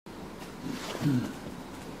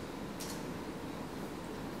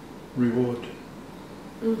Reward.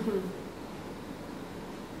 Mm-hmm.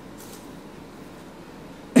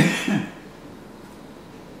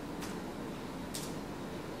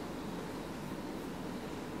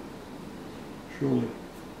 Surely.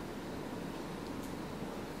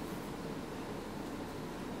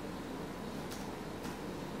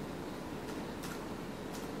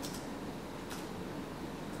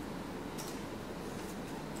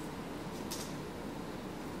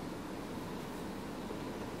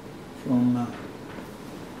 From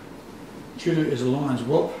Judah is a lion's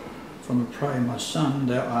whelp, from a prey my son,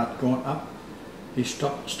 thou art gone up. He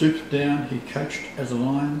stooped down, he couched as a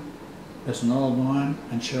lion, as an old lion,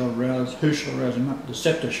 and who shall rouse him up? The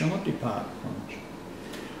sceptre shall not depart from it.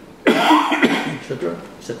 Etc.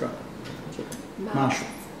 etc. Marshall.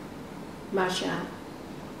 Marshall. Yeah.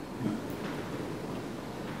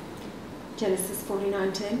 Genesis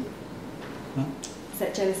 40:19. Huh? Is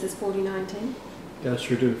that Genesis 40:19? Goes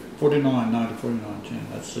through to 49.9 to 49.10.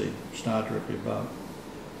 That's the star directly above.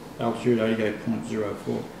 Altitude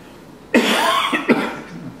 88.04.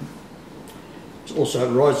 It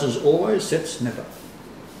also rises always, sets never.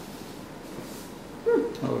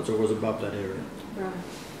 Oh, it's always above that area. Right.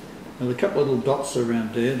 There's a couple of little dots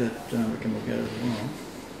around there that we can look at as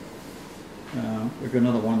well. We've got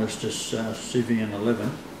another one that's just CVN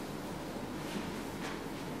 11.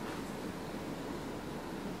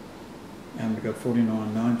 And we've got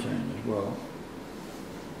 49.19 as well.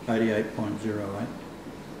 88.08.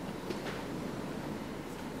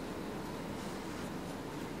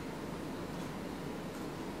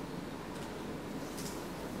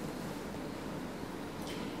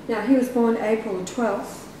 Now, he was born April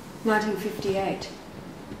 12th, 1958.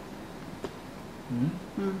 Mm.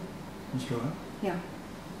 That's right. Yeah.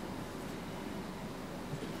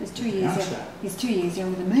 He's 2 How's years. that? He's 2 years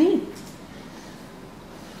younger than me.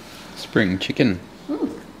 Spring chicken.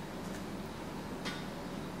 Mm.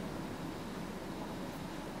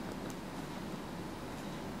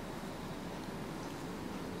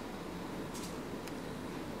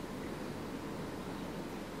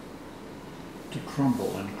 To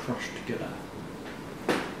crumble and crush together.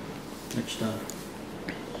 Next up.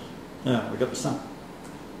 Now, we've got the sun.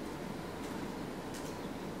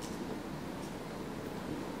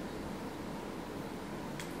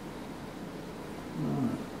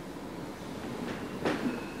 Right.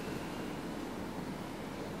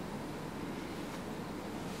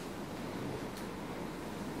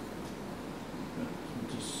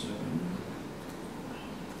 Just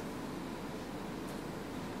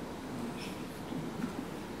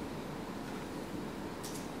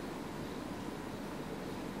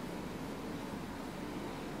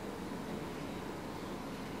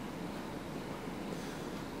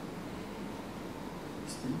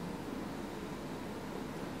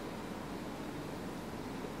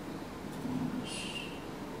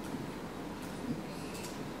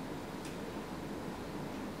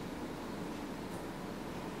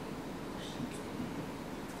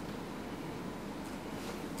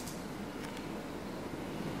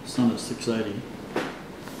sun at 680.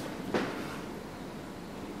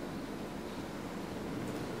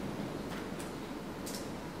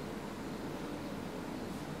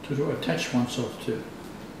 To attach oneself to.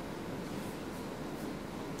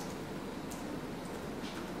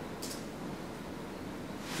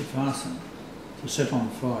 To fasten, to set on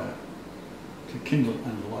fire, to kindle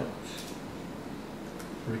and light.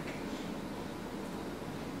 Brick.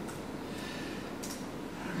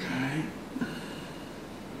 Okay.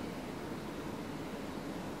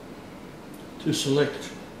 To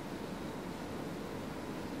select.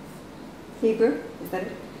 Hebrew, is that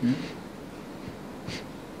it? Yeah.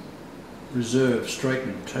 Reserve,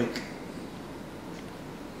 straighten, take.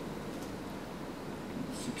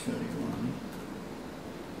 631.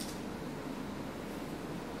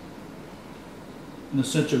 In the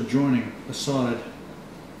sense of joining aside.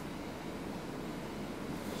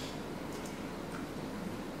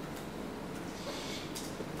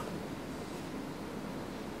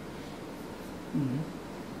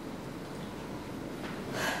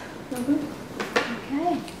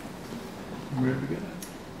 Okay. Where do we go?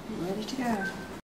 I'm ready to go.